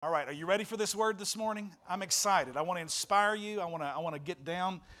All right, are you ready for this word this morning? I'm excited. I want to inspire you. I want to get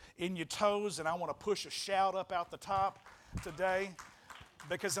down in your toes, and I want to push a shout up out the top today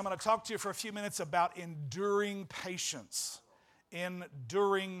because I'm going to talk to you for a few minutes about enduring patience.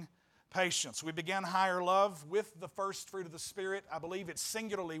 Enduring patience. We began Higher Love with the first fruit of the Spirit. I believe it's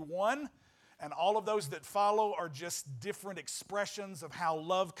singularly one, and all of those that follow are just different expressions of how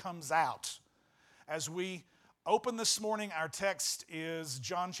love comes out. As we open this morning, our text is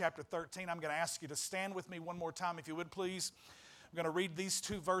John chapter 13. I'm going to ask you to stand with me one more time, if you would, please. I'm going to read these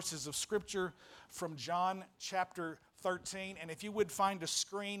two verses of Scripture from John chapter 13. And if you would find a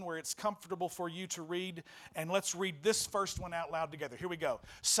screen where it's comfortable for you to read, and let's read this first one out loud together. Here we go.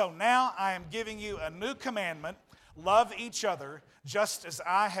 So now I am giving you a new commandment. Love each other just as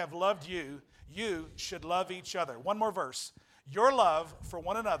I have loved you. You should love each other. One more verse. Your love for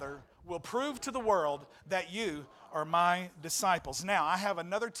one another will prove to the world that you are my disciples. Now, I have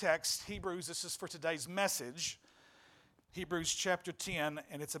another text, Hebrews. This is for today's message. Hebrews chapter 10,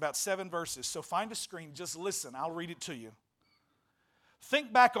 and it's about 7 verses. So find a screen, just listen. I'll read it to you.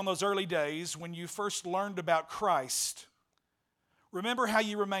 Think back on those early days when you first learned about Christ. Remember how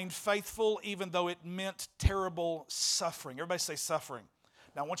you remained faithful even though it meant terrible suffering. Everybody say suffering.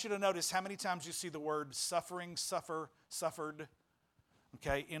 Now, I want you to notice how many times you see the word suffering, suffered,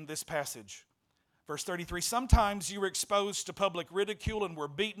 okay, in this passage. Verse 33, sometimes you were exposed to public ridicule and were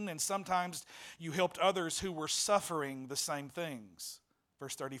beaten, and sometimes you helped others who were suffering the same things.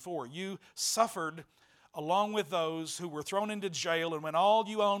 Verse 34, you suffered along with those who were thrown into jail, and when all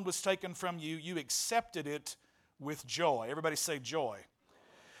you owned was taken from you, you accepted it with joy. Everybody say joy.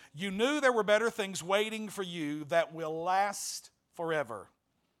 You knew there were better things waiting for you that will last forever.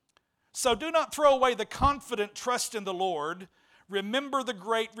 So do not throw away the confident trust in the Lord. Remember the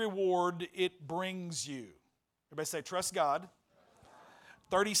great reward it brings you. Everybody say, trust God.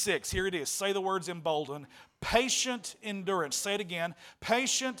 36, here it is. Say the words emboldened. Patient endurance. Say it again.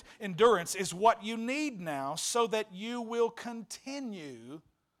 Patient endurance is what you need now so that you will continue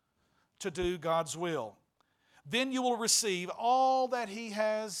to do God's will. Then you will receive all that He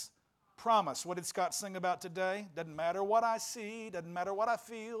has promised. What did Scott sing about today? Doesn't matter what I see, doesn't matter what I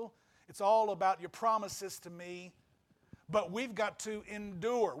feel. It's all about your promises to me. But we've got to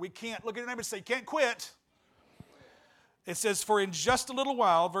endure. We can't, look at your neighbor and say, you can't quit. It says, for in just a little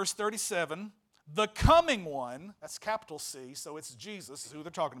while, verse 37, the coming one, that's capital C, so it's Jesus is who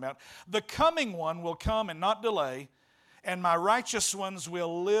they're talking about. The coming one will come and not delay, and my righteous ones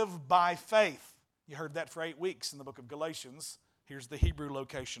will live by faith. You heard that for 8 weeks in the book of Galatians. Here's the Hebrew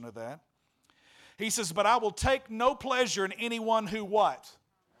location of that. He says, but I will take no pleasure in anyone who what?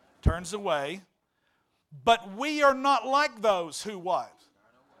 Turns away. But we are not like those who what?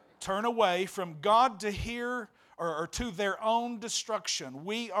 Turn away from God to hear or to their own destruction.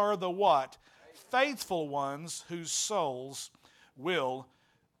 We are the what? Faithful ones whose souls will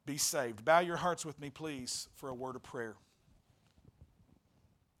be saved. Bow your hearts with me, please, for a word of prayer.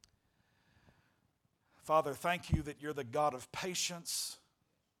 Father, thank you that you're the God of patience,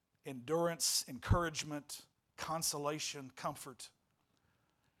 endurance, encouragement, consolation, comfort.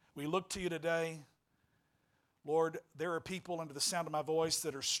 We look to you today. Lord, there are people under the sound of my voice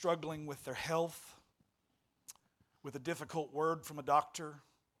that are struggling with their health, with a difficult word from a doctor.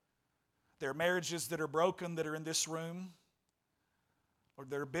 There are marriages that are broken that are in this room. Or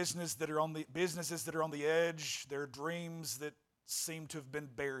there are businesses that are on the edge. There are dreams that seem to have been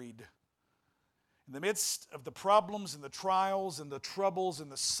buried. In the midst of the problems and the trials and the troubles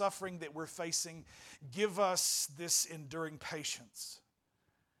and the suffering that we're facing, give us this enduring patience.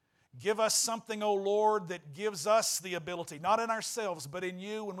 Give us something, O Lord, that gives us the ability, not in ourselves, but in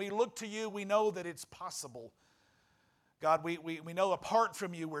you. When we look to you, we know that it's possible. God, we know apart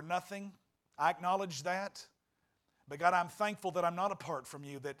from you we're nothing. I acknowledge that. But God, I'm thankful that I'm not apart from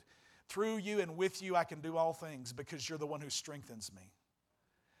you, that through you and with you I can do all things because you're the one who strengthens me.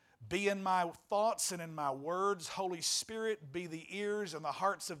 Be in my thoughts and in my words. Holy Spirit, be the ears and the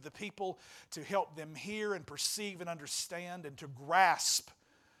hearts of the people to help them hear and perceive and understand and to grasp,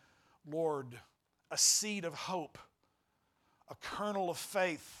 Lord, a seed of hope, a kernel of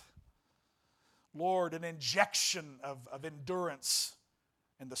faith, Lord, an injection of endurance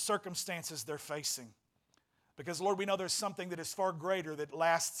in the circumstances they're facing. Because, Lord, we know there's something that is far greater that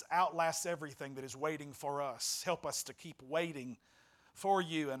outlasts everything that is waiting for us. Help us to keep waiting for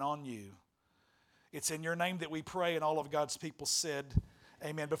you and on you. It's in your name that we pray, and all of God's people said,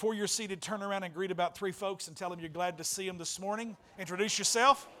 amen. Before you're seated, turn around and greet about 3 folks and tell them you're glad to see them this morning. Introduce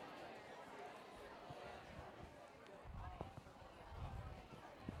yourself.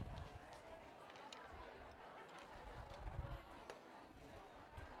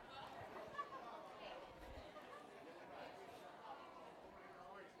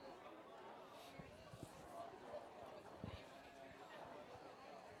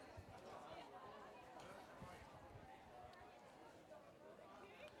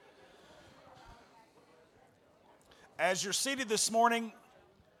 As you're seated this morning,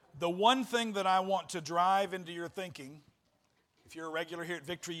 the one thing that I want to drive into your thinking, if you're a regular here at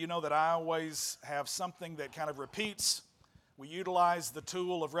Victory, you know that I always have something that kind of repeats. We utilize the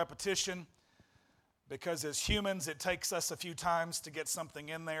tool of repetition because as humans, it takes us a few times to get something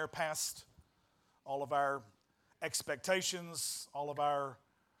in there past all of our expectations, all of our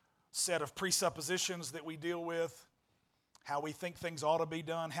set of presuppositions that we deal with, how we think things ought to be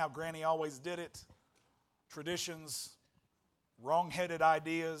done, how Granny always did it, traditions, wrong-headed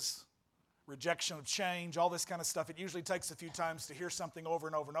ideas, rejection of change, all this kind of stuff. It usually takes a few times to hear something over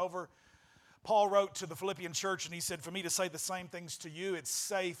and over and over. Paul wrote to the Philippian church and he said, for me to say the same things to you, it's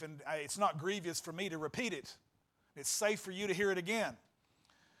safe and it's not grievous for me to repeat it. It's safe for you to hear it again.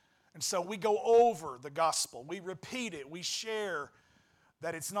 And so we go over the gospel. We repeat it. We share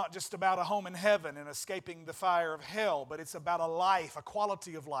that it's not just about a home in heaven and escaping the fire of hell, but it's about a life, a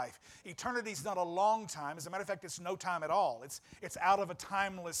quality of life. Eternity is not a long time. As a matter of fact, it's no time at all. It's out of a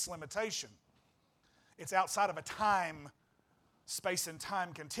timeless limitation. It's outside of a time, space and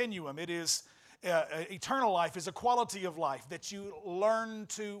time continuum. It is eternal life is a quality of life that you learn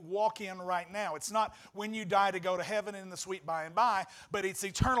to walk in right now. It's not when you die to go to heaven in the sweet by and by, but it's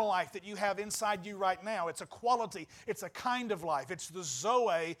eternal life that you have inside you right now. It's a quality. It's a kind of life. It's the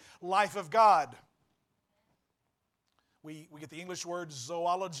Zoe life of God. We get the English word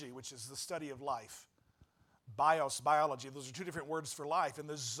zoology, which is the study of life. Bios, biology. Those are two different words for life. And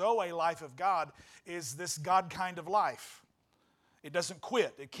the Zoe life of God is this God kind of life. It doesn't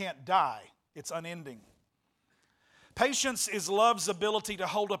quit. It can't die. It's unending. Patience is love's ability to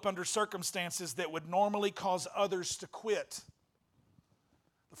hold up under circumstances that would normally cause others to quit.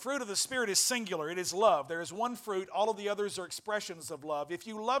 The fruit of the Spirit is singular. It is love. There is one fruit. All of the others are expressions of love. If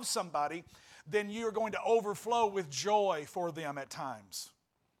you love somebody, then you are going to overflow with joy for them at times.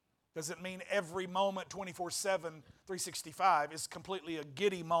 Doesn't mean every moment, 24/7, 365, is completely a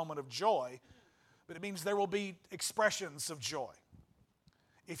giddy moment of joy, but it means there will be expressions of joy.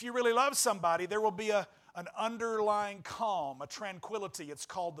 If you really love somebody, there will be an underlying calm, a tranquility. It's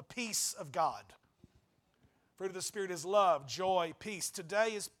called the peace of God. Fruit of the Spirit is love, joy, peace.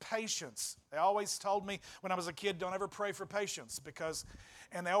 Today is patience. They always told me when I was a kid, don't ever pray for patience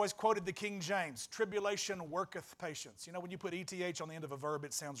and they always quoted the King James, tribulation worketh patience. You know, when you put ETH on the end of a verb,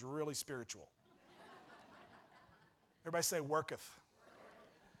 it sounds really spiritual. Everybody say worketh.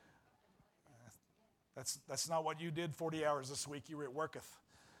 That's not what you did 40 hours this week. You were at worketh.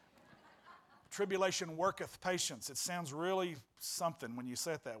 Tribulation worketh patience. It sounds really something when you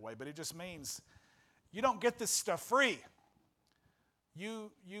say it that way, but it just means you don't get this stuff free.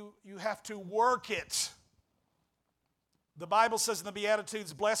 You have to work it. The Bible says in the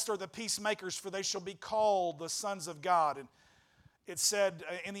Beatitudes, blessed are the peacemakers, for they shall be called the sons of God. And it said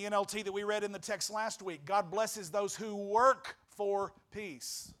in the NLT that we read in the text last week, God blesses those who work for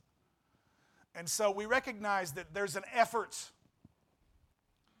peace. And so we recognize that there's an effort.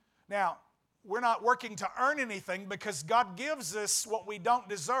 Now, we're not working to earn anything because God gives us what we don't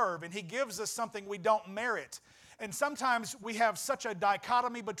deserve and He gives us something we don't merit. And sometimes we have such a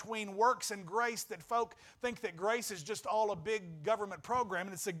dichotomy between works and grace that folk think that grace is just all a big government program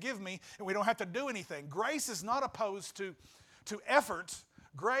and it's a give me and we don't have to do anything. Grace is not opposed to effort.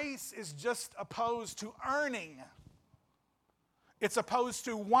 Grace is just opposed to earning. It's opposed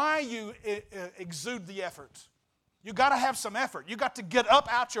to why you exude the effort. You got to have some effort. You got to get up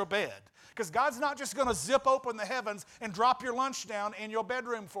out your bed. Because God's not just going to zip open the heavens and drop your lunch down in your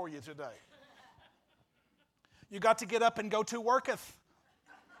bedroom for you today. You got to get up and go to worketh.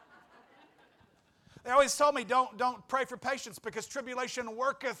 They always told me, don't pray for patience because tribulation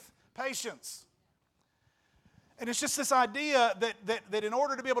worketh patience. And it's just this idea that in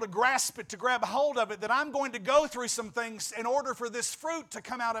order to be able to grasp it, to grab hold of it, that I'm going to go through some things in order for this fruit to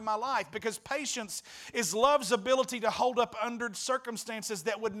come out in my life. Because patience is love's ability to hold up under circumstances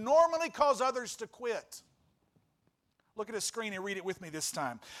that would normally cause others to quit. Look at the screen and read it with me this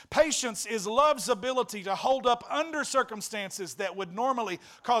time. Patience is love's ability to hold up under circumstances that would normally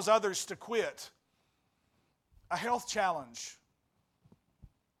cause others to quit. A health challenge.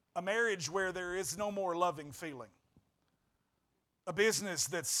 A marriage where there is no more loving feeling. A business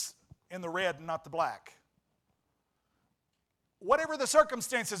that's in the red and not the black. Whatever the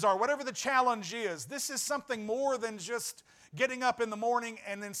circumstances are, whatever the challenge is, this is something more than just getting up in the morning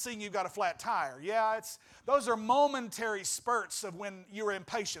and then seeing you've got a flat tire. Yeah, those are momentary spurts of when you're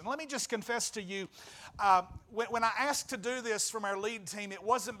impatient. Let me just confess to you, when I asked to do this from our lead team, it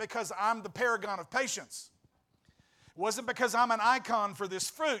wasn't because I'm the paragon of patience. It wasn't because I'm an icon for this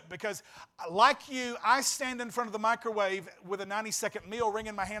fruit, because like you, I stand in front of the microwave with a 90-second meal,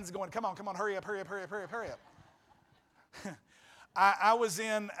 wringing my hands and going, come on, hurry up. I was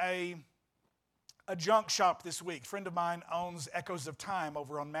in a junk shop this week. A friend of mine owns Echoes of Time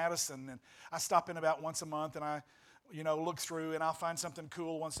over on Madison, and I stop in about once a month, and I look through, and I'll find something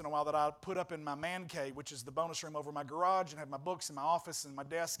cool once in a while that I'll put up in my man cave, which is the bonus room over my garage, and have my books in my office and my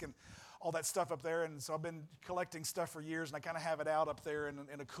desk and all that stuff up there. And so I've been collecting stuff for years, and I kind of have it out up there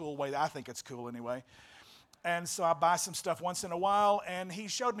in a cool way. I think it's cool anyway. And so I buy some stuff once in a while, and he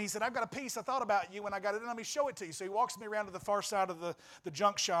showed me, he said, I've got a piece I thought about you when I got it, and let me show it to you. So he walks me around to the far side of the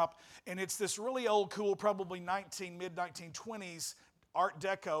junk shop, and it's this really old, cool, probably mid-1920s Art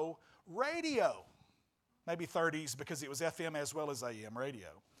Deco radio. Maybe 30s, because it was FM as well as AM radio.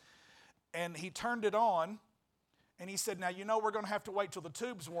 And he turned it on, and he said, now, we're going to have to wait till the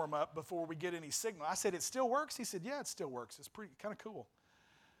tubes warm up before we get any signal. I said, it still works? He said, yeah, it still works. It's pretty kind of cool.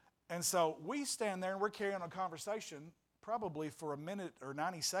 And so we stand there, and we're carrying on a conversation probably for a minute or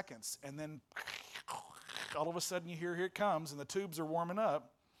 90 seconds, and then all of a sudden you hear, here it comes, and the tubes are warming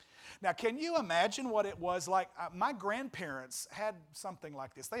up. Now, can you imagine what it was like? My grandparents had something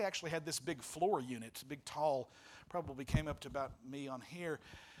like this. They actually had this big floor unit, big, tall, probably came up to about me on here,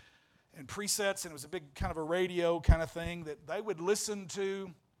 and presets, and it was a big kind of a radio kind of thing that they would listen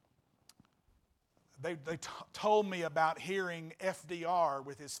to. They told me about hearing FDR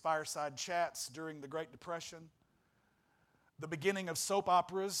with his fireside chats during the Great Depression, the beginning of soap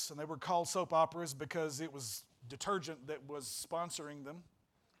operas, and they were called soap operas because it was detergent that was sponsoring them.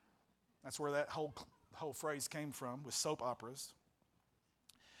 That's where that whole phrase came from, with soap operas.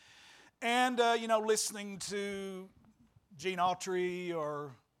 And, listening to Gene Autry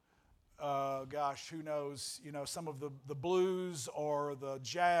or, who knows, some of the blues or the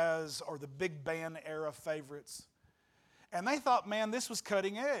jazz or the big band era favorites. And they thought, man, this was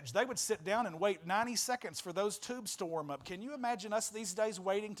cutting edge. They would sit down and wait 90 seconds for those tubes to warm up. Can you imagine us these days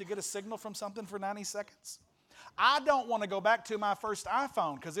waiting to get a signal from something for 90 seconds? I don't want to go back to my first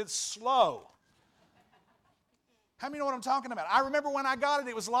iPhone because it's slow. How many know what I'm talking about? I remember when I got it,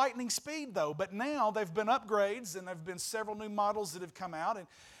 it was lightning speed though, but now they've been upgrades and there have been several new models that have come out.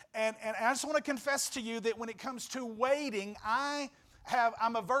 And I just want to confess to you that when it comes to waiting, I'm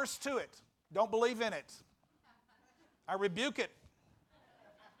averse to it. Don't believe in it. I rebuke it.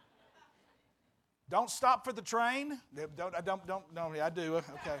 Don't stop for the train. I do.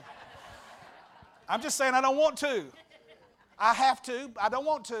 Okay. I'm just saying I don't want to. I have to. I don't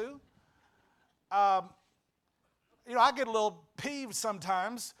want to. I get a little peeved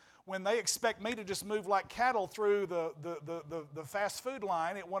sometimes when they expect me to just move like cattle through the fast food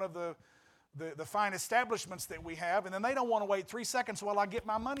line at one of the fine establishments that we have, and then they don't want to wait 3 seconds while I get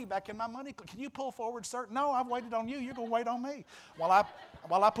my money back in my money. Can you pull forward, sir? No, I've waited on you. You're going to wait on me. While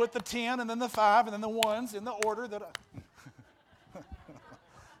I put the 10 and then the 5 and then the 1s in the order that I...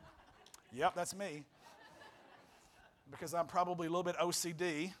 Yep, that's me. Because I'm probably a little bit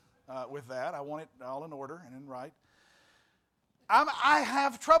OCD with that. I want it all in order and in right. I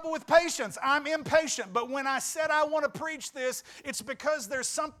have trouble with patience. I'm impatient. But when I said I want to preach this, it's because there's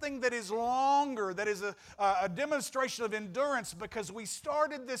something that is longer, that is a demonstration of endurance, because we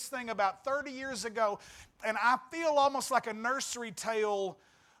started this thing about 30 years ago, and I feel almost like a nursery tale,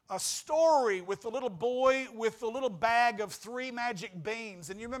 a story with the little boy with the little bag of 3 magic beans.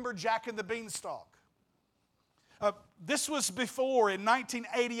 And you remember Jack and the Beanstalk? This was before, in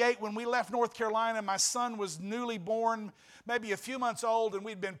 1988, when we left North Carolina. My son was newly born, maybe a few months old, and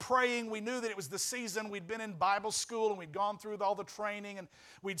we'd been praying. We knew that it was the season. We'd been in Bible school, and we'd gone through all the training, and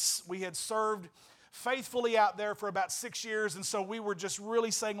we had served faithfully out there for about 6 years, and so we were just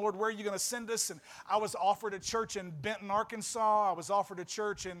really saying, Lord, where are you going to send us? And I was offered a church in Benton, Arkansas. I was offered a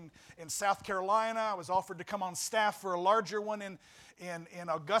church in South Carolina. I was offered to come on staff for a larger one in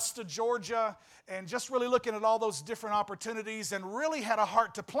Augusta, Georgia, and just really looking at all those different opportunities, and really had a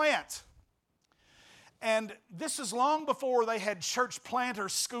heart to plant. And this is long before they had church planter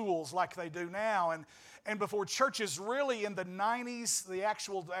schools like they do now, and before churches really in the 90s,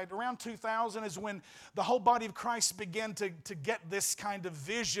 around 2000 is when the whole body of Christ began to get this kind of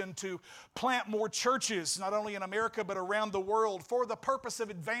vision to plant more churches, not only in America but around the world, for the purpose of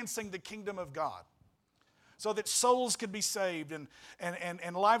advancing the kingdom of God, so that souls could be saved and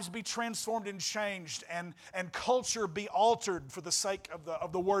lives be transformed and changed, and culture be altered for the sake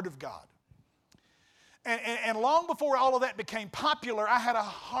of the Word of God. And long before all of that became popular, I had a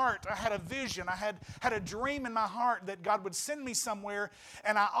heart, I had a vision, I had a dream in my heart that God would send me somewhere,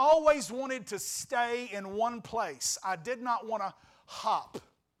 and I always wanted to stay in one place. I did not want to hop,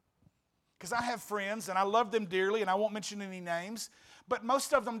 because I have friends, and I love them dearly, and I won't mention any names, but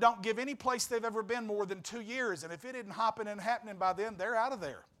most of them don't give any place they've ever been more than 2 years, and if it isn't hopping and happening by then, they're out of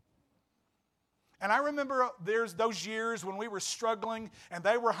there. And I remember there's those years when we were struggling and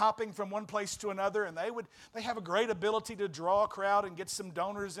they were hopping from one place to another, and they have a great ability to draw a crowd and get some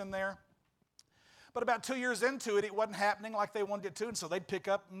donors in there. But about 2 years into it, it wasn't happening like they wanted it to, and so they'd pick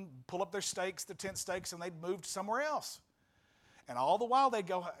up and pull up their stakes, the tent stakes, and they'd move somewhere else. And all the while they'd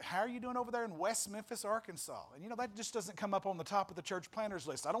go, how are you doing over there in West Memphis, Arkansas? And that just doesn't come up on the top of the church planners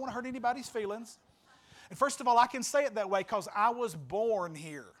list. I don't want to hurt anybody's feelings. And first of all, I can say it that way because I was born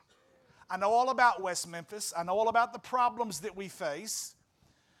here. I know all about West Memphis. I know all about the problems that we face.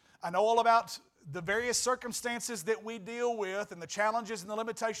 I know all about the various circumstances that we deal with and the challenges and the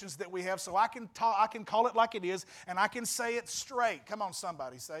limitations that we have. So I can call it like it is, and I can say it straight. Come on,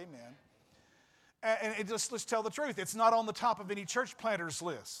 somebody, say amen. And let's tell the truth. It's not on the top of any church planters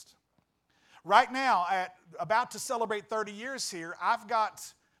list. Right now, about to celebrate 30 years here, I've got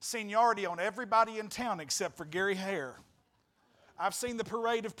seniority on everybody in town except for Gary Hare. I've seen the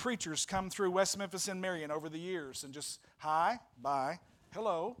parade of preachers come through West Memphis and Marion over the years and just, hi, bye,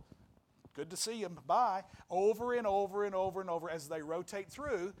 hello, good to see you, bye, over and over and over and over as they rotate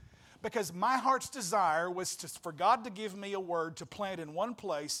through, because my heart's desire was for God to give me a word to plant in one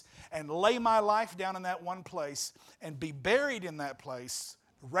place and lay my life down in that one place and be buried in that place,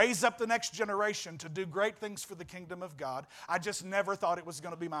 raise up the next generation to do great things for the kingdom of God. I just never thought it was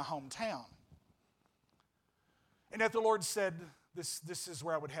going to be my hometown. And yet the Lord said, this is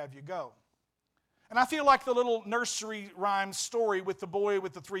where I would have you go. And I feel like the little nursery rhyme story with the boy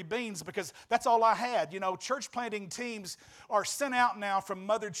with the 3 beans, because that's all I had. Church planting teams are sent out now from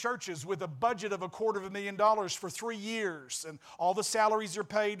mother churches with a budget of $250,000 for 3 years. And all the salaries are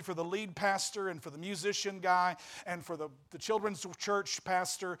paid for the lead pastor and for the musician guy and for the children's church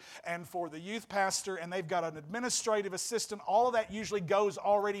pastor and for the youth pastor. And they've got an administrative assistant. All of that usually goes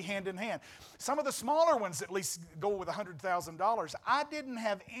already hand in hand. Some of the smaller ones at least go with $100,000. I didn't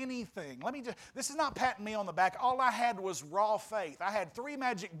have anything. This is not patting me on the back. All I had was raw faith. I had 3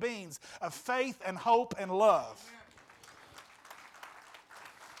 magic beans of faith and hope and love.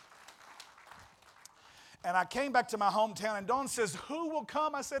 And I came back to my hometown, and Dawn says, who will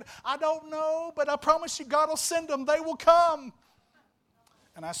come? I said, I don't know, but I promise you God will send them. They will come.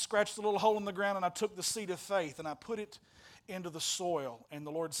 And I scratched a little hole in the ground, and I took the seed of faith, and I put it into the soil. And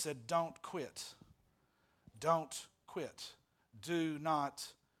the Lord said, don't quit. Don't quit. Do not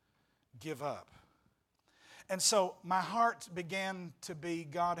give up. And so my heart began to be,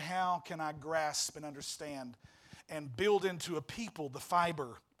 God, how can I grasp and understand and build into a people the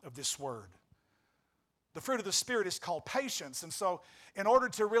fiber of this word? The fruit of the Spirit is called patience. And so in order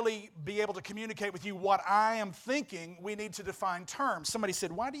to really be able to communicate with you what I am thinking, we need to define terms. Somebody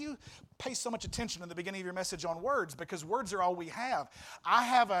said, why do you pay so much attention in the beginning of your message on words? Because words are all we have. I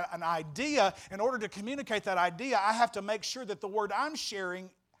have an idea. In order to communicate that idea, I have to make sure that the word I'm sharing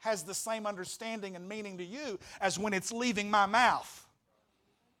has the same understanding and meaning to you as when it's leaving my mouth.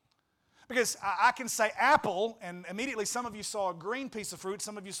 Because I can say apple, and immediately some of you saw a green piece of fruit,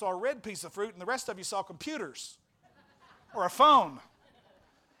 some of you saw a red piece of fruit, and the rest of you saw computers or a phone.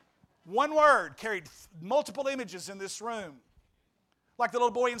 One word carried multiple images in this room. Like the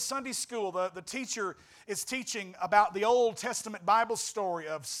little boy in Sunday school, the teacher is teaching about the Old Testament Bible story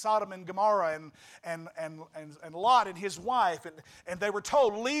of Sodom and Gomorrah and Lot and his wife. And they were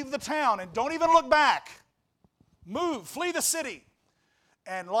told, leave the town and don't even look back. Move, flee the city.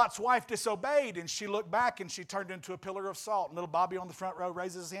 And Lot's wife disobeyed, and she looked back, and she turned into a pillar of salt. And little Bobby on the front row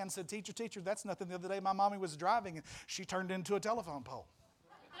raises his hand and said, teacher, that's nothing. The other day my mommy was driving, and she turned into a telephone pole.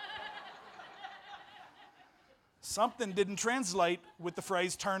 Something didn't translate with the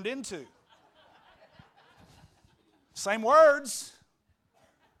phrase turned into. Same words.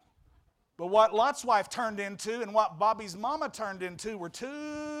 But what Lot's wife turned into and what Bobby's mama turned into were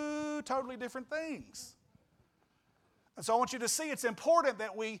 2 totally different things. And so I want you to see it's important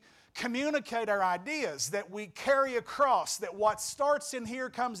that we communicate our ideas, that we carry across, that what starts in here,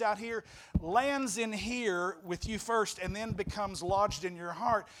 comes out here, lands in here with you first, and then becomes lodged in your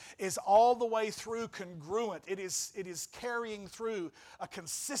heart, is all the way through congruent. It is carrying through a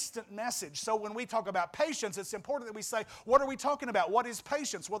consistent message. So when we talk about patience, it's important that we say, what are we talking about? What is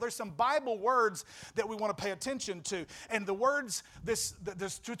patience? Well, there's some Bible words that we want to pay attention to. And the words, there's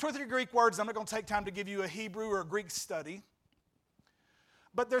 2 or 3 Greek words. I'm not going to take time to give you a Hebrew or a Greek study.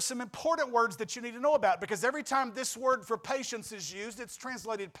 But there's some important words that you need to know about, because every time this word for patience is used, it's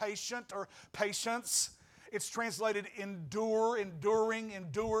translated patient or patience. It's translated endure, enduring,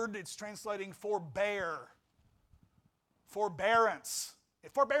 endured. It's translating forbear, forbearance.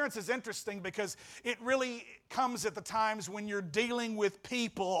 Forbearance is interesting because it really comes at the times when you're dealing with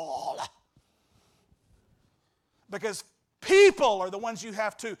people. Because people are the ones you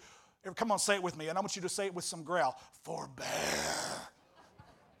have to Come on, say it with me. And I want you to say it with some growl. Forbear.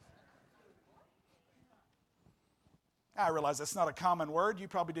 I realize that's not a common word. You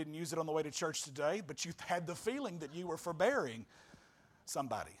probably didn't use it on the way to church today, but you had the feeling that you were forbearing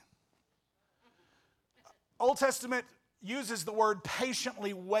somebody. Old Testament uses the word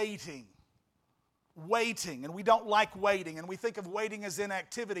patiently waiting. Waiting, and we don't like waiting, and we think of waiting as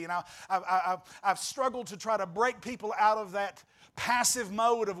inactivity. And I've struggled to try to break people out of that passive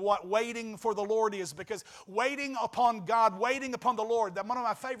mode of what waiting for the Lord is, because waiting upon God, waiting upon the Lord, that one of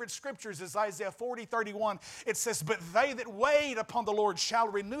my favorite scriptures is Isaiah 40:31. It says, "But they that wait upon the Lord shall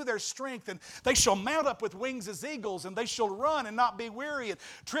renew their strength, and they shall mount up with wings as eagles, and they shall run and not be weary, and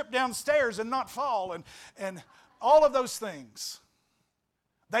trip down stairs and not fall," and all of those things.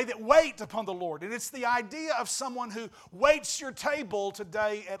 They that wait upon the Lord. And it's the idea of someone who waits your table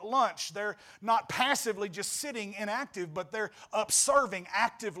today at lunch. They're not passively just sitting inactive, but they're observing,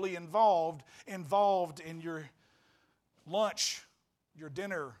 actively involved in your lunch, your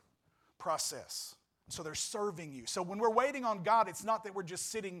dinner process. So they're serving you. So when we're waiting on God, it's not that we're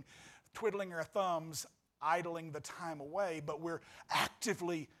just sitting, twiddling our thumbs, idling the time away, but we're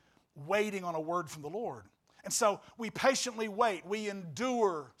actively waiting on a word from the Lord. And so we patiently wait. We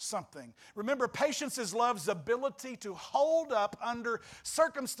endure something. Remember, patience is love's ability to hold up under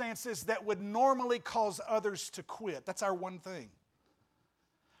circumstances that would normally cause others to quit. That's our one thing.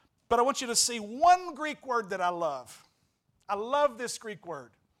 But I want you to see one Greek word that I love. I love this Greek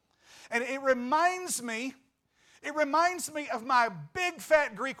word. And it reminds me of my big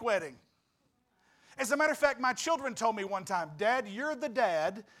fat Greek wedding. As a matter of fact, my children told me one time, "Dad, you're the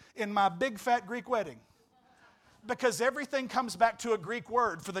dad in my big fat Greek wedding." Because everything comes back to a Greek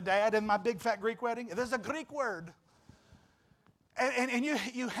word for the dad in my big fat Greek wedding. There's a Greek word. And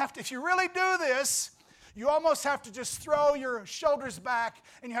you have to, if you really do this, you almost have to just throw your shoulders back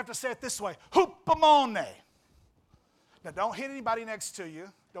and you have to say it this way, hupomone. Now don't hit anybody next to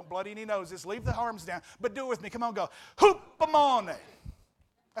you. Don't bloody any noses. Leave the arms down. But do it with me. Come on, go. Hupomone.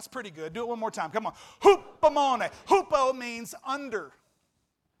 That's pretty good. Do it one more time. Come on. Hupomone. Hupo means under.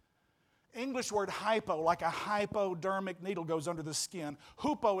 English word hypo, like a hypodermic needle goes under the skin.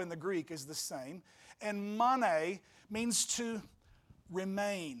 Hupo in the Greek is the same. And mone means to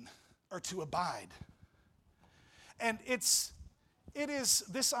remain or to abide. And it is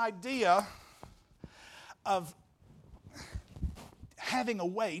this idea of having a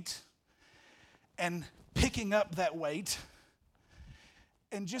weight and picking up that weight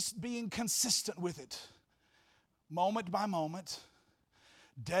and just being consistent with it, moment by moment,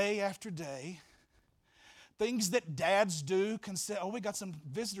 day after day. Things that dads do can say, "Oh, we got some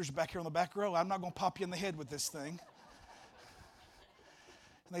visitors back here on the back row. I'm not going to pop you in the head with this thing."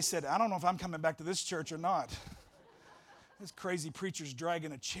 And they said, "I don't know if I'm coming back to this church or not. This crazy preacher's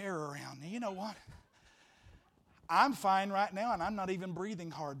dragging a chair around." You know what? I'm fine right now, and I'm not even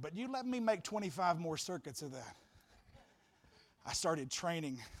breathing hard. But you let me make 25 more circuits of that. I started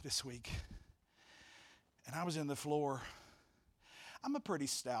training this week, and I was in the floor. I'm a pretty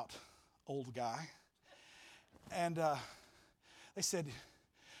stout old guy. And they said,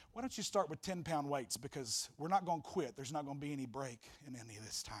 "Why don't you start with 10-pound weights, because we're not going to quit. There's not going to be any break in any of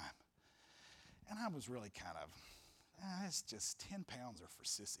this time." And I was really kind of, it's just 10 pounds are for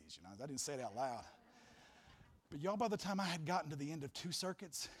sissies. You know, I didn't say it out loud. But y'all, by the time I had gotten to the end of 2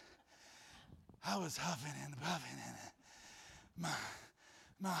 circuits, I was huffing and puffing, and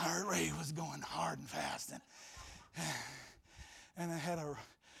my heart rate was going hard and fast. And I had a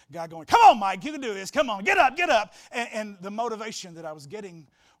guy going, "Come on, Mike, you can do this. Come on, get up, get up." And the motivation that I was getting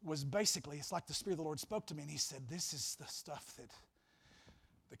was basically, it's like the Spirit of the Lord spoke to me, and He said, "This is the stuff that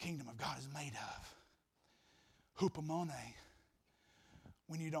the kingdom of God is made of." Hupomone.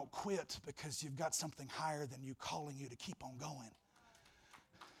 When you don't quit because you've got something higher than you calling you to keep on going.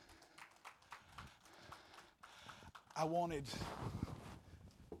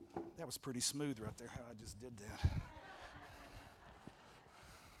 That was pretty smooth right there, how I just did that.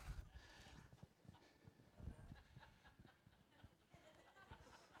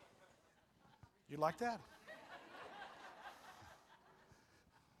 You like that?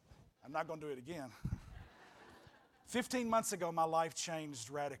 I'm not going to do it again. 15 months ago, my life changed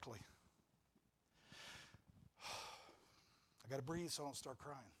radically. I got to breathe so I don't start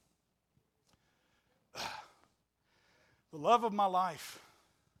crying. The love of my life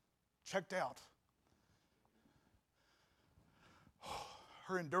checked out.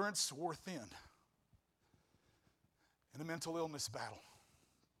 Her endurance wore thin in a mental illness battle.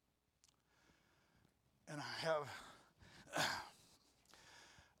 And I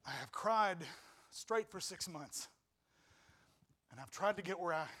have cried straight for 6 months. And I've tried to get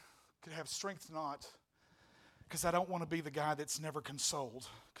where I could have strength not, because I don't want to be the guy that's never consoled,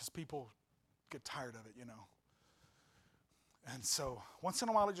 because people get tired of it, you know. And so once in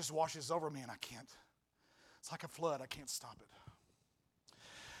a while it just washes over me and I can't. It's like a flood. I can't stop it.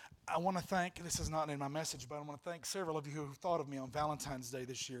 I want to thank, this is not in my message, but I want to thank several of you who thought of me on Valentine's Day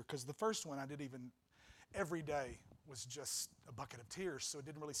this year, because the first one I did even every day was just a bucket of tears, so it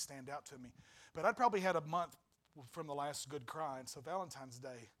didn't really stand out to me. But I'd probably had a month from the last good cry, and so Valentine's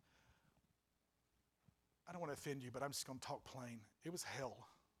Day, I don't want to offend you, but I'm just going to talk plain. It was hell.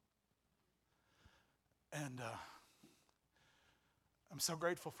 And I'm so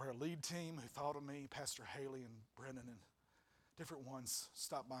grateful for our lead team who thought of me, Pastor Haley and Brennan and different ones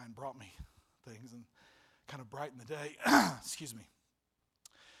stopped by and brought me things and kind of brightened the day. Excuse me.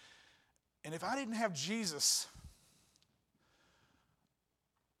 And if I didn't have Jesus,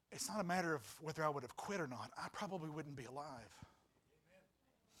 it's not a matter of whether I would have quit or not. I probably wouldn't be alive.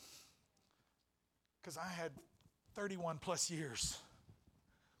 Because I had 31 plus years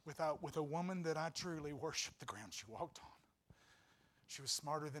with a woman that I truly worshiped the ground she walked on. She was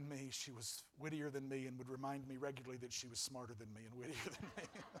smarter than me. She was wittier than me and would remind me regularly that she was smarter than me and wittier than me.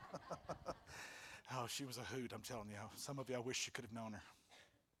 Oh, she was a hoot, I'm telling you. Some of you, I wish you could have known her.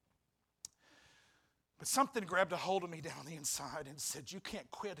 But something grabbed a hold of me down the inside and said, you can't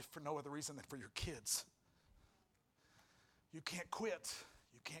quit if for no other reason than for your kids. You can't quit.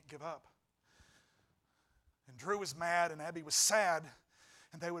 You can't give up. And Drew was mad and Abby was sad.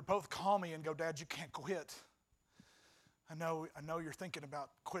 And they would both call me and go, Dad, you can't quit. I know you're thinking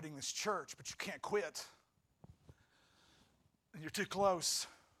about quitting this church, but you can't quit. And you're too close.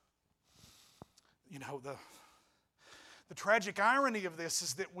 You know, the tragic irony of this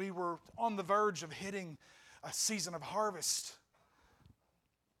is that we were on the verge of hitting a season of harvest.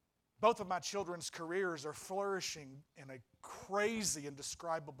 Both of my children's careers are flourishing in a crazy,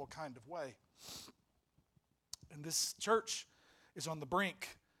 indescribable kind of way. And this church is on the brink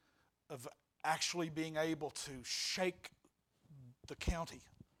of actually being able to shake the county.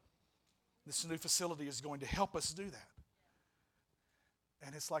 This new facility is going to help us do that.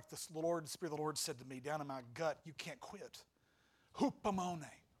 And it's like the Spirit of the Lord said to me down in my gut, you can't quit. Hupomone,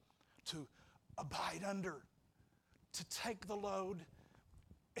 to abide under, to take the load.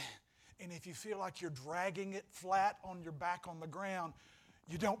 And if you feel like you're dragging it flat on your back on the ground,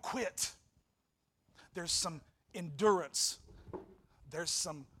 you don't quit. There's some endurance. There's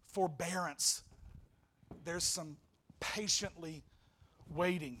some forbearance. There's some patiently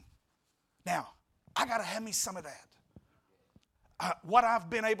waiting. Now, I got to have me some of that. What I've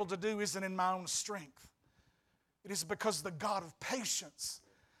been able to do isn't in my own strength. It is because the God of patience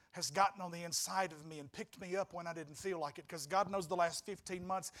has gotten on the inside of me and picked me up when I didn't feel like it. Because God knows the last 15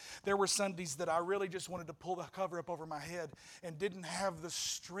 months, there were Sundays that I really just wanted to pull the cover up over my head and didn't have the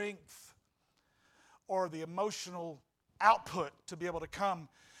strength or the emotional output to be able to come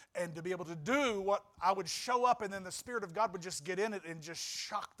and to be able to do what I would show up, and then the Spirit of God would just get in it and just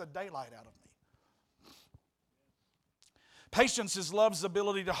shock the daylight out of me. Patience is love's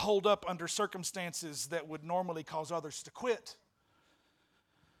ability to hold up under circumstances that would normally cause others to quit.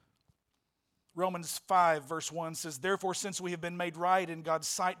 Romans 5 verse 1 says, therefore, since we have been made right in God's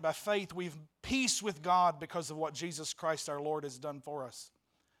sight by faith, we have peace with God because of what Jesus Christ our Lord has done for us.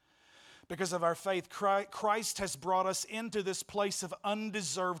 Because of our faith, Christ has brought us into this place of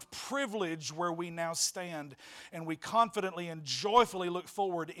undeserved privilege where we now stand, and we confidently and joyfully look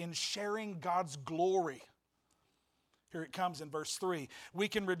forward in sharing God's glory. Here it comes in verse 3. We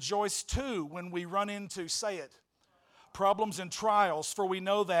can rejoice too when we run into, say it, problems and trials, for we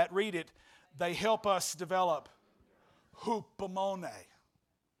know that, read it, they help us develop hupomone,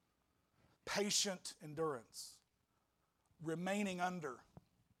 patient endurance, remaining under,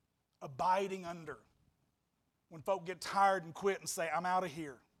 abiding under. When folk get tired and quit and say, I'm out of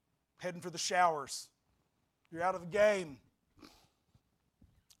here, heading for the showers, you're out of the game.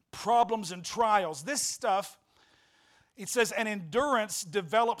 Problems and trials. This stuff, it says, and endurance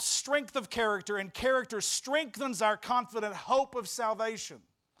develops strength of character, and character strengthens our confident hope of salvation.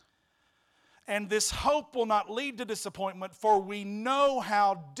 And this hope will not lead to disappointment, for we know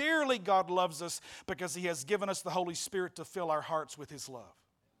how dearly God loves us because He has given us the Holy Spirit to fill our hearts with His love.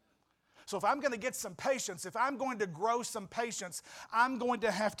 So if I'm going to get some patience, if I'm going to grow some patience, I'm going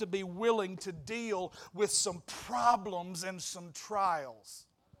to have to be willing to deal with some problems and some trials.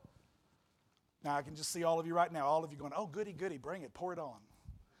 Now, I can just see all of you right now, all of you going, oh, goody, goody, bring it, pour it on.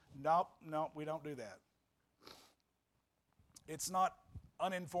 Nope, we don't do that. It's not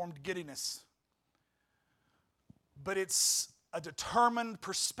uninformed giddiness, but it's a determined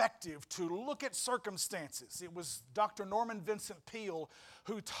perspective to look at circumstances. It was Dr. Norman Vincent Peale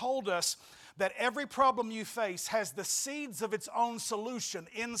who told us that every problem you face has the seeds of its own solution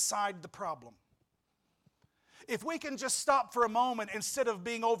inside the problem. If we can just stop for a moment instead of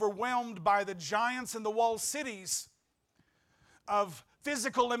being overwhelmed by the giants and the walled cities of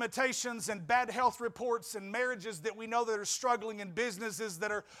physical limitations and bad health reports and marriages that we know that are struggling and businesses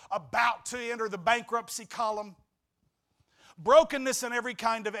that are about to enter the bankruptcy column, brokenness in every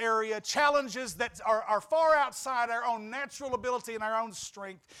kind of area, challenges that are far outside our own natural ability and our own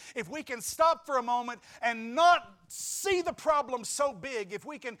strength. If we can stop for a moment and not see the problem so big, if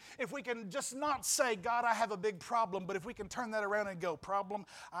we can just not say, God, I have a big problem, but if we can turn that around and go, problem,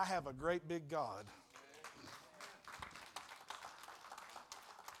 I have a great big God.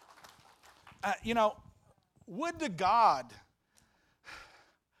 Would to God,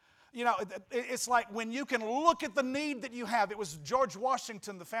 it's like when you can look at the need that you have. It was George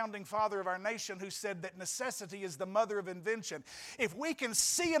Washington, the founding father of our nation, who said that necessity is the mother of invention. If we can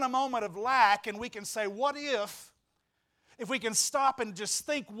see in a moment of lack and we can say, what if we can stop and just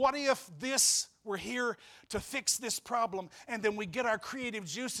think, what if this were here to fix this problem? And then we get our creative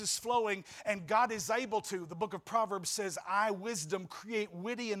juices flowing and God is able to. The book of Proverbs says, I, wisdom, create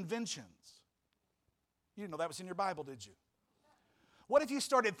witty inventions. You didn't know that was in your Bible, did you? What if you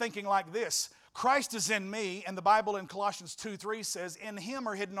started thinking like this? Christ is in me, and the Bible in Colossians 2:3 says, in Him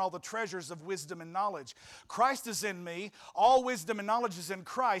are hidden all the treasures of wisdom and knowledge. Christ is in me, all wisdom and knowledge is in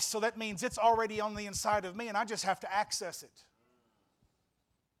Christ, so that means it's already on the inside of me, and I just have to access it.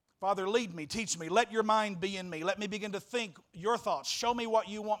 Father, lead me, teach me, let your mind be in me. Let me begin to think your thoughts. Show me what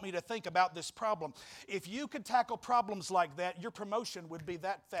you want me to think about this problem. If you could tackle problems like that, your promotion would be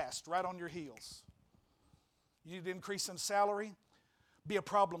that fast, right on your heels. You need an increase in salary? Be a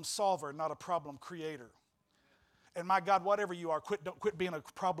problem solver, not a problem creator. And my God, whatever you are, quit being a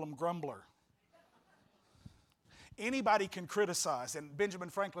problem grumbler. Anybody can criticize, and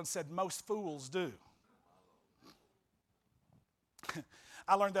Benjamin Franklin said most fools do.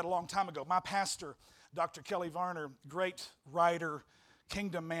 I learned that a long time ago. My pastor, Dr. Kelly Varner, great writer,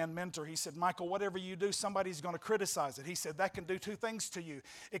 kingdom man, mentor, he said, Michael, whatever you do, somebody's going to criticize it. He said, that can do two things to you.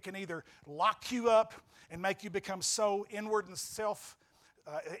 It can either lock you up and make you become so inward and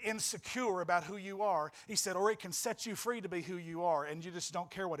insecure about who you are. He said, or it can set you free to be who you are, and you just don't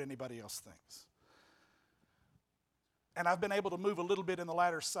care what anybody else thinks. And I've been able to move a little bit in the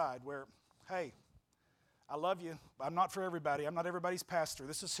latter side where, hey, I love you. I'm not for everybody. I'm not everybody's pastor.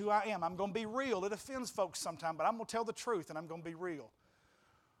 This is who I am. I'm going to be real. It offends folks sometimes, but I'm going to tell the truth, and I'm going to be real.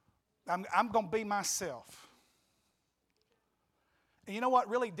 I'm going to be myself. And you know what?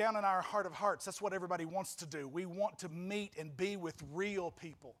 Really, down in our heart of hearts, that's what everybody wants to do. We want to meet and be with real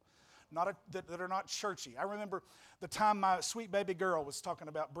people, that are not churchy. I remember the time my sweet baby girl was talking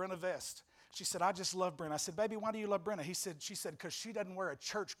about Brenna Vest. She said, I just love Brenna. I said, baby, why do you love Brenna? She said, because she doesn't wear a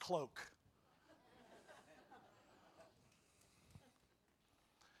church cloak.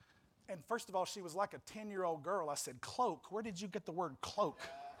 And first of all, she was like a 10-year-old girl. I said, cloak? Where did you get the word cloak?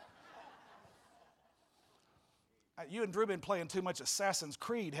 You and Drew been playing too much Assassin's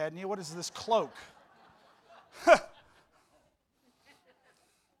Creed, hadn't you? What is this cloak?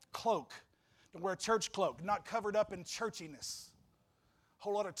 Cloak. Don't wear a church cloak. Not covered up in churchiness.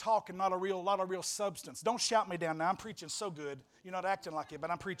 Whole lot of talk and not a lot of real substance. Don't shout me down now. I'm preaching so good. You're not acting like it, but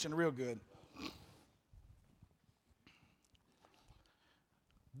I'm preaching real good.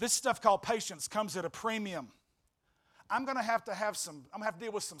 This stuff called patience comes at a premium. I'm going to have to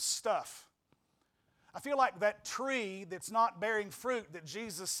deal with some stuff. I feel like that tree that's not bearing fruit that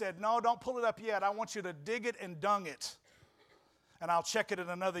Jesus said, no, don't pull it up yet. I want you to dig it and dung it, and I'll check it in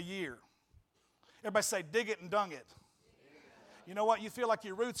another year. Everybody say, dig it and dung it. You know what? You feel like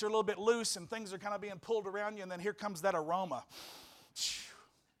your roots are a little bit loose and things are kind of being pulled around you, and then here comes that aroma.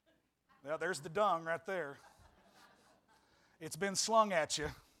 Well, there's the dung right there. It's been slung at you.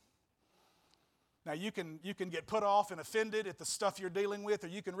 Now, you can get put off and offended at the stuff you're dealing with, or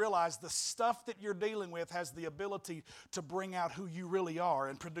you can realize the stuff that you're dealing with has the ability to bring out who you really are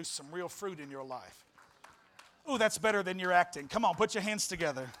and produce some real fruit in your life. Ooh, that's better than you're acting. Come on, put your hands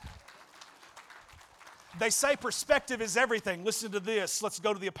together. They say perspective is everything. Listen to this. Let's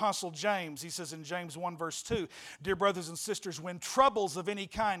go to the Apostle James. He says in James 1 verse 2, dear brothers and sisters, when troubles of any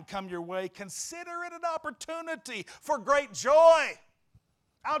kind come your way, consider it an opportunity for great joy.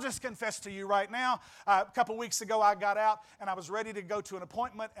 I'll just confess to you right now, a couple weeks ago I got out and I was ready to go to an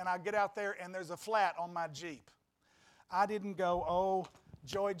appointment, and I get out there and there's a flat on my Jeep. I didn't go, oh,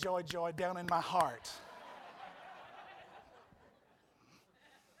 joy, joy, joy down in my heart.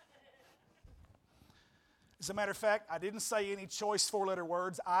 As a matter of fact, I didn't say any choice four-letter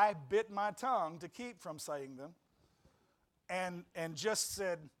words. I bit my tongue to keep from saying them and just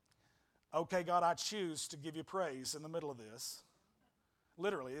said, okay, God, I choose to give you praise in the middle of this.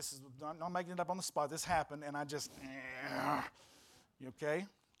 Literally, this is not making it up on the spot. This happened, and I just, you okay?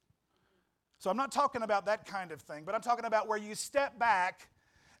 So I'm not talking about that kind of thing, but I'm talking about where you step back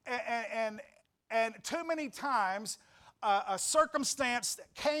and too many times a circumstance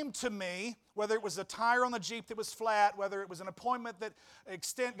that came to me, whether it was a tire on the Jeep that was flat, whether it was an appointment that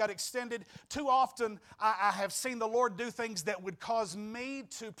got extended, too often I have seen the Lord do things that would cause me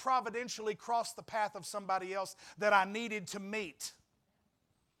to providentially cross the path of somebody else that I needed to meet,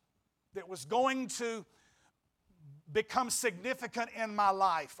 that was going to become significant in my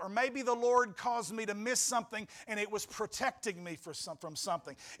life. Or maybe the Lord caused me to miss something and it was protecting me from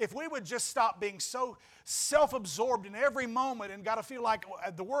something. If we would just stop being so self-absorbed in every moment and got to feel like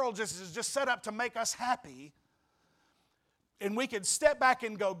the world is just set up to make us happy, and we could step back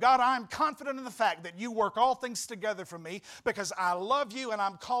and go, God, I'm confident in the fact that you work all things together for me because I love you and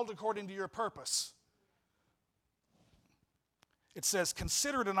I'm called according to your purpose. It says,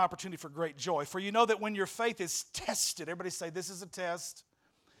 consider it an opportunity for great joy. For you know that when your faith is tested, everybody say, this is a test.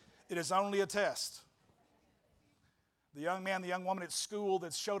 It is only a test. The young man, the young woman at school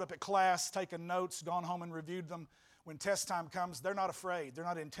that showed up at class, taken notes, gone home and reviewed them. When test time comes, they're not afraid. They're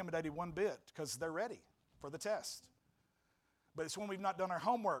not intimidated one bit because they're ready for the test. But it's when we've not done our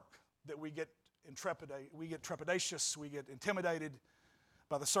homework that we get trepidatious, we get intimidated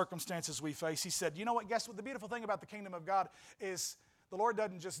by the circumstances we face. He said, you know what, guess what? The beautiful thing about the kingdom of God is the Lord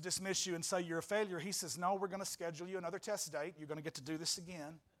doesn't just dismiss you and say you're a failure. He says, no, we're going to schedule you another test date. You're going to get to do this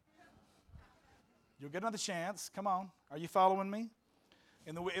again. You'll get another chance. Come on. Are you following me?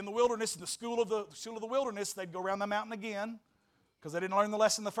 In the wilderness, in the school of the wilderness, they'd go around the mountain again because they didn't learn the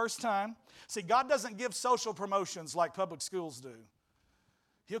lesson the first time. See, God doesn't give social promotions like public schools do.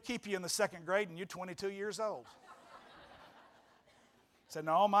 He'll keep you in the second grade and you're 22 years old. Said,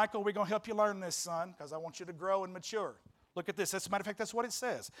 no, Michael, we're going to help you learn this, son, because I want you to grow and mature. Look at this. As a matter of fact, that's what it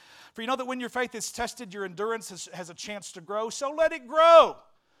says. For you know that when your faith is tested, your endurance has a chance to grow, so let it grow.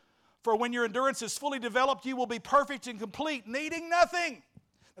 For when your endurance is fully developed, you will be perfect and complete, needing nothing.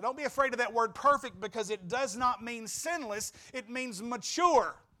 Now, don't be afraid of that word perfect because it does not mean sinless. It means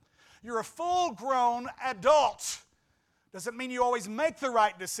mature. You're a full-grown adult. Doesn't mean you always make the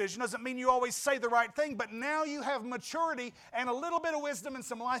right decision. Doesn't mean you always say the right thing. But now you have maturity and a little bit of wisdom and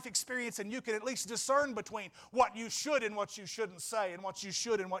some life experience, and you can at least discern between what you should and what you shouldn't say and what you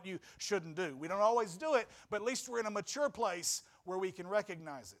should and what you shouldn't do. We don't always do it, but at least we're in a mature place where we can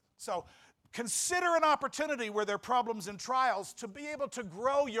recognize it. So consider an opportunity where there are problems and trials to be able to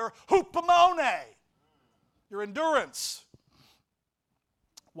grow your hupomone, your endurance.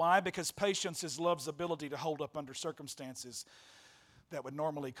 Why? Because patience is love's ability to hold up under circumstances that would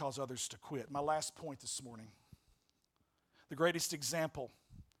normally cause others to quit. My last point this morning. The greatest example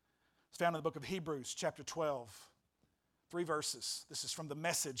is found in the book of Hebrews, chapter 12. 3 verses. This is from the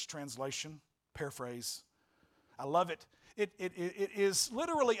Message translation, paraphrase. I love it. It is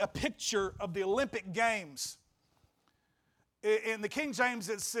literally a picture of the Olympic Games. In the King James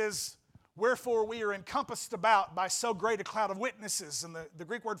it says, wherefore we are encompassed about by so great a cloud of witnesses. And the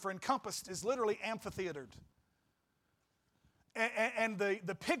Greek word for encompassed is literally amphitheatered. And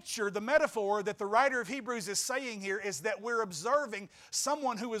the picture, the metaphor that the writer of Hebrews is saying here is that we're observing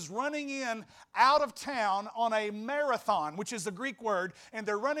someone who is running in out of town on a marathon, which is the Greek word, and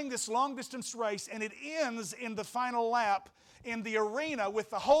they're running this long distance race, and it ends in the final lap in the arena with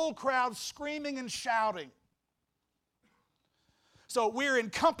the whole crowd screaming and shouting. So we're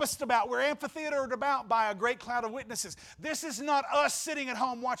encompassed about, we're amphitheatered about by a great cloud of witnesses. This is not us sitting at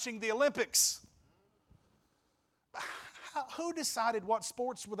home watching the Olympics. Who decided what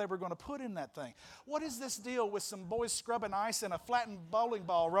sports they were going to put in that thing? What is this deal with some boys scrubbing ice and a flattened bowling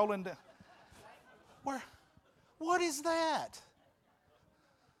ball rolling down? What is that?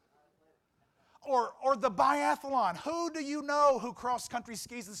 Or the biathlon. Who do you know who cross-country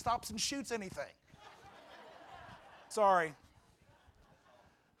skis and stops and shoots anything? Sorry.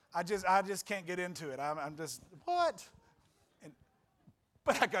 I just can't get into it. I'm just, what?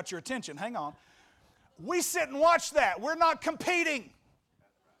 But I got your attention. Hang on. We sit and watch that. We're not competing.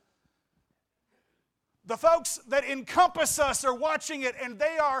 The folks that encompass us are watching it, and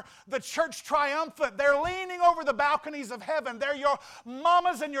they are the church triumphant. They're leaning over the balconies of heaven. They're your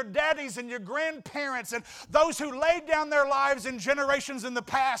mamas and your daddies and your grandparents and those who laid down their lives in generations in the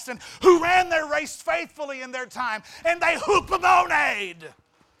past and who ran their race faithfully in their time. And they hoopamoned.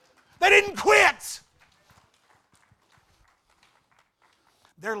 They didn't quit.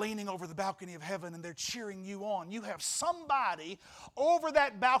 They're leaning over the balcony of heaven and they're cheering you on. You have somebody over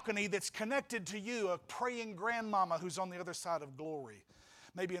that balcony that's connected to you, a praying grandmama who's on the other side of glory.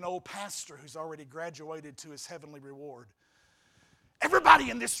 Maybe an old pastor who's already graduated to his heavenly reward. Everybody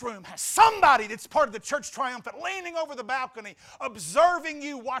in this room has somebody that's part of the church triumphant leaning over the balcony, observing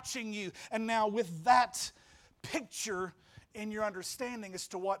you, watching you. And now with that picture in your understanding as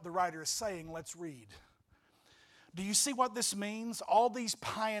to what the writer is saying, let's read. Do you see what this means? All these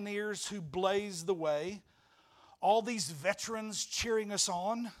pioneers who blazed the way, all these veterans cheering us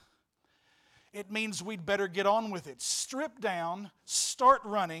on, it means we'd better get on with it. Strip down, start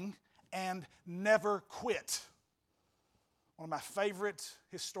running, and never quit. One of my favorite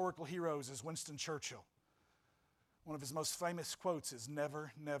historical heroes is Winston Churchill. One of his most famous quotes is,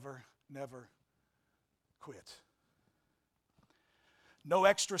 never, never, never quit. No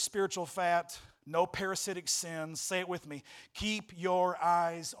extra spiritual fat, no parasitic sins. Say it with me. Keep your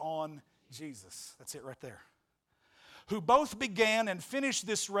eyes on Jesus. That's it right there. Who both began and finished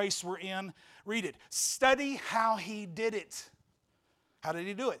this race we're in. Read it. Study how he did it. How did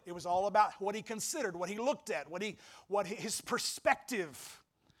he do it? It was all about what he considered, what he looked at, his perspective.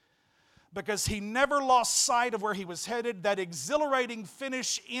 Because he never lost sight of where he was headed, that exhilarating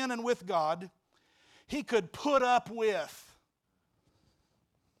finish in and with God, he could put up with.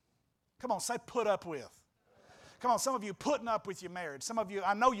 Come on, say put up with. Come on, some of you putting up with your marriage. Some of you,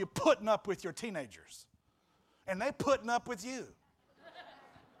 I know you're putting up with your teenagers. And they putting up with you.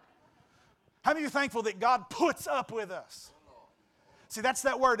 How many of you are thankful that God puts up with us? See, that's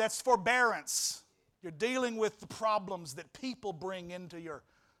that word, that's forbearance. You're dealing with the problems that people bring into your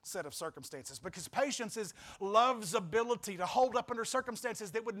set of circumstances. Because patience is love's ability to hold up under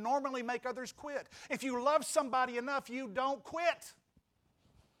circumstances that would normally make others quit. If you love somebody enough, you don't quit.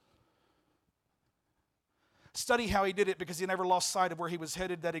 Study how he did it because he never lost sight of where he was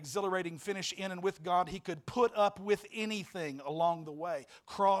headed, that exhilarating finish in and with God. He could put up with anything along the way.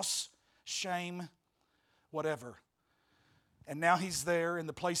 Cross, shame, whatever. And now he's there in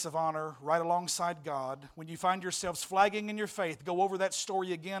the place of honor, right alongside God. When you find yourselves flagging in your faith, go over that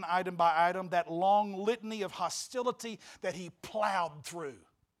story again, item by item, that long litany of hostility that he plowed through.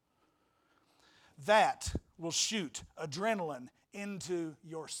 That will shoot adrenaline into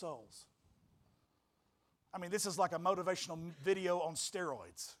your souls. I mean, this is like a motivational video on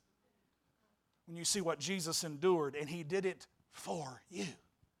steroids. When you see what Jesus endured, and he did it for you.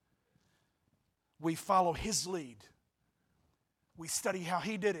 We follow his lead. We study how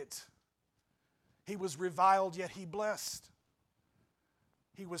he did it. He was reviled, yet he blessed.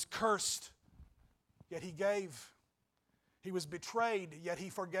 He was cursed, yet he gave. He was betrayed, yet he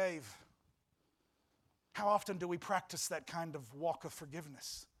forgave. How often do we practice that kind of walk of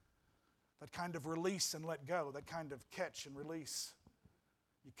forgiveness? That kind of release and let go, that kind of catch and release.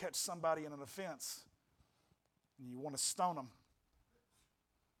 You catch somebody in an offense and you want to stone them.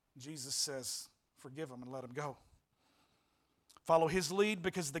 Jesus says, forgive them and let them go. Follow his lead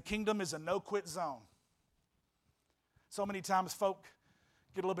because the kingdom is a no-quit zone. So many times folk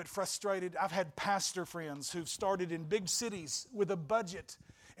get a little bit frustrated. I've had pastor friends who've started in big cities with a budget,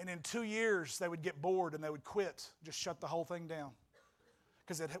 and in 2 years they would get bored and they would quit, just shut the whole thing down.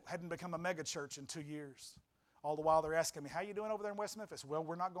 Because it hadn't become a mega church in 2 years. All the while they're asking me, how you doing over there in West Memphis? Well,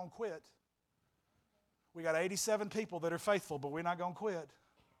 we're not going to quit. We got 87 people that are faithful, but we're not going to quit.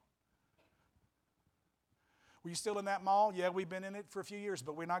 Were you still in that mall? Yeah, we've been in it for a few years,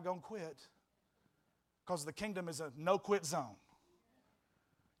 but we're not going to quit. Because the kingdom is a no-quit zone.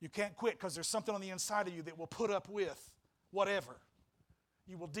 You can't quit because there's something on the inside of you that will put up with whatever.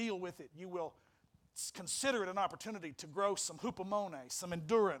 You will deal with it. You will consider it an opportunity to grow some hupomone, some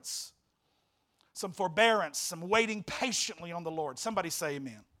endurance, some forbearance, some waiting patiently on the Lord. Somebody say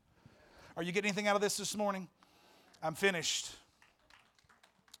amen. Are you getting anything out of this morning? I'm finished.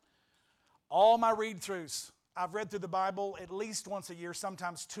 All my read-throughs, I've read through the Bible at least once a year,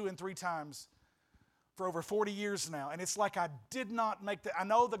 sometimes 2 and 3 times for over 40 years now. And it's like I did not make I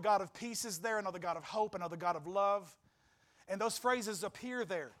know the God of peace is there. I know the God of hope. I know the God of love. And those phrases appear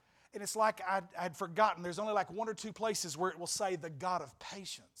there. And it's like I'd forgotten. There's only like 1 or 2 places where it will say the God of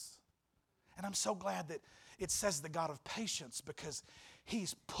patience. And I'm so glad that it says the God of patience because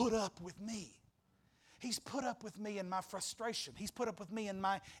he's put up with me. He's put up with me in my frustration. He's put up with me in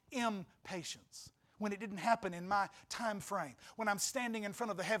my impatience when it didn't happen in my time frame. When I'm standing in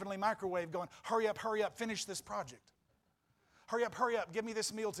front of the heavenly microwave going, hurry up, finish this project. Hurry up, give me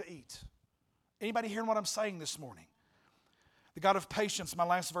this meal to eat. Anybody hearing what I'm saying this morning? The God of patience, my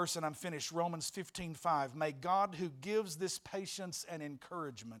last verse and I'm finished, Romans 15:5. May God who gives this patience and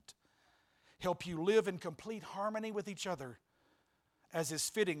encouragement help you live in complete harmony with each other as is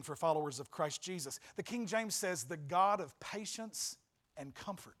fitting for followers of Christ Jesus. The King James says, the God of patience and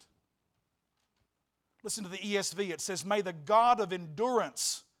comfort. Listen to the ESV. It says, may the God of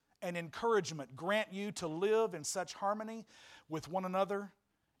endurance and encouragement grant you to live in such harmony with one another,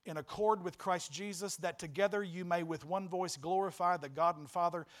 in accord with Christ Jesus, that together you may with one voice glorify the God and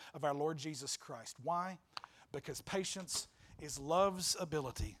Father of our Lord Jesus Christ. Why? Because patience is love's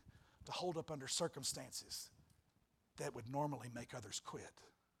ability to hold up under circumstances that would normally make others quit.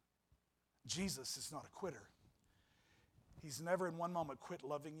 Jesus is not a quitter. He's never in one moment quit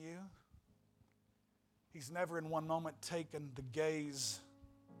loving you. He's never in one moment taken the gaze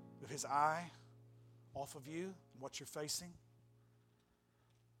of His eye off of you and what you're facing.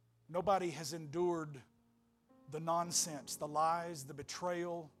 Nobody has endured the nonsense, the lies, the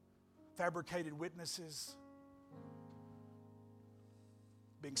betrayal, fabricated witnesses,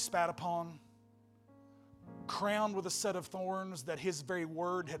 being spat upon, crowned with a set of thorns that His very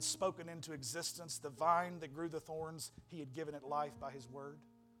word had spoken into existence, the vine that grew the thorns, He had given it life by His word.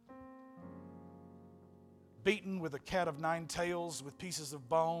 Beaten with a cat of nine tails with pieces of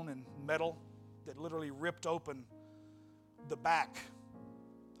bone and metal that literally ripped open the back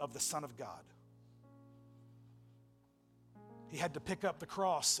of the Son of God. He had to pick up the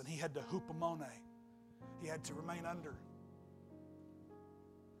cross and He had to hupomone. He had to remain under.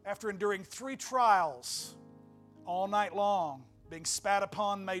 After enduring 3 trials all night long, being spat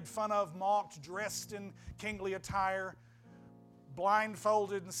upon, made fun of, mocked, dressed in kingly attire,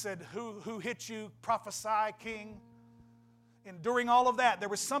 blindfolded and said, who hit you? Prophesy, King. Enduring all of that, there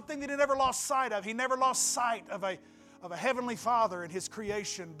was something that He never lost sight of. He never lost sight of a heavenly Father and His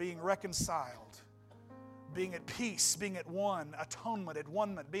creation being reconciled, being at peace, being at one, atonement, at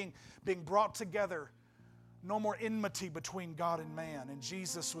one-ment, being brought together. No more enmity between God and man. And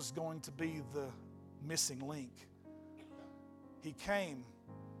Jesus was going to be the missing link. He came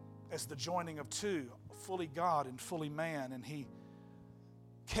as the joining of two, fully God and fully man, and He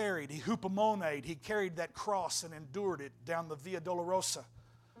hupomoned, He carried that cross and endured it down the Via Dolorosa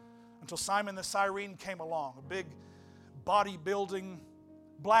until Simon the Cyrene came along, a big bodybuilding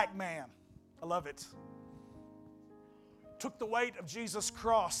black man. I love it. Took the weight of Jesus'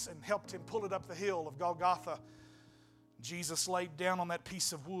 cross and helped Him pull it up the hill of Golgotha. Jesus laid down on that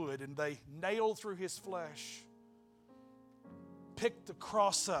piece of wood and they nailed through His flesh, picked the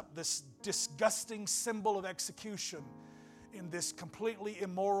cross up, this disgusting symbol of execution in this completely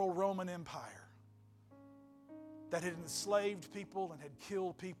immoral Roman Empire that had enslaved people and had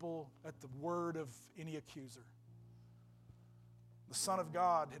killed people at the word of any accuser. The Son of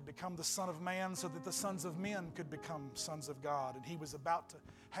God had become the Son of Man so that the sons of men could become sons of God. And He was about to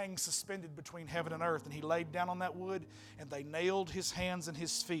hang suspended between heaven and earth. And He laid down on that wood and they nailed His hands and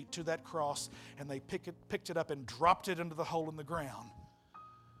His feet to that cross and they picked it up and dropped it into the hole in the ground.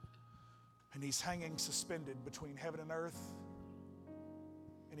 And He's hanging suspended between heaven and earth.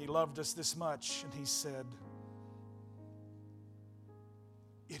 And He loved us this much and He said,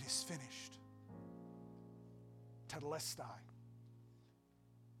 "It is finished." Tetelestai.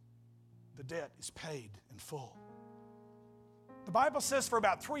 The debt is paid in full. The Bible says for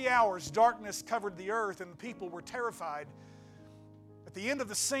about 3 hours, darkness covered the earth and the people were terrified. At the end of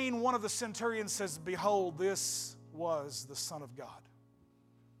the scene, one of the centurions says, "Behold, this was the Son of God."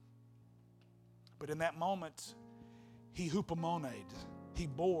 But in that moment, He hupomoned. He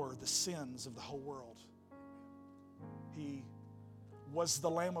bore the sins of the whole world. He was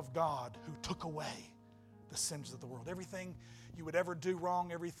the Lamb of God who took away the sins of the world. Everything you would ever do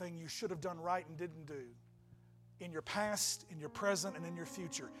wrong, everything you should have done right and didn't do, in your past, in your present, and in your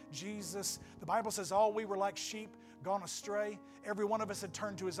future. Jesus, the Bible says, all we were like sheep, gone astray. Every one of us had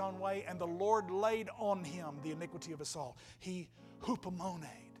turned to his own way, and the Lord laid on Him the iniquity of us all. He hupomoned.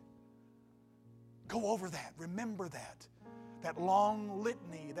 Go over that. Remember that. That long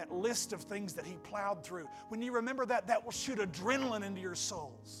litany, that list of things that He plowed through. When you remember that, that will shoot adrenaline into your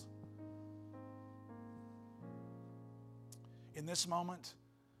souls. In this moment,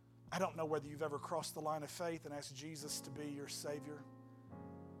 I don't know whether you've ever crossed the line of faith and asked Jesus to be your Savior.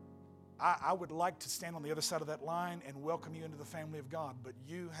 I would like to stand on the other side of that line and welcome you into the family of God, but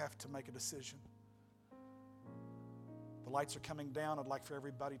you have to make a decision. The lights are coming down. I'd like for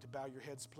everybody to bow your heads, please.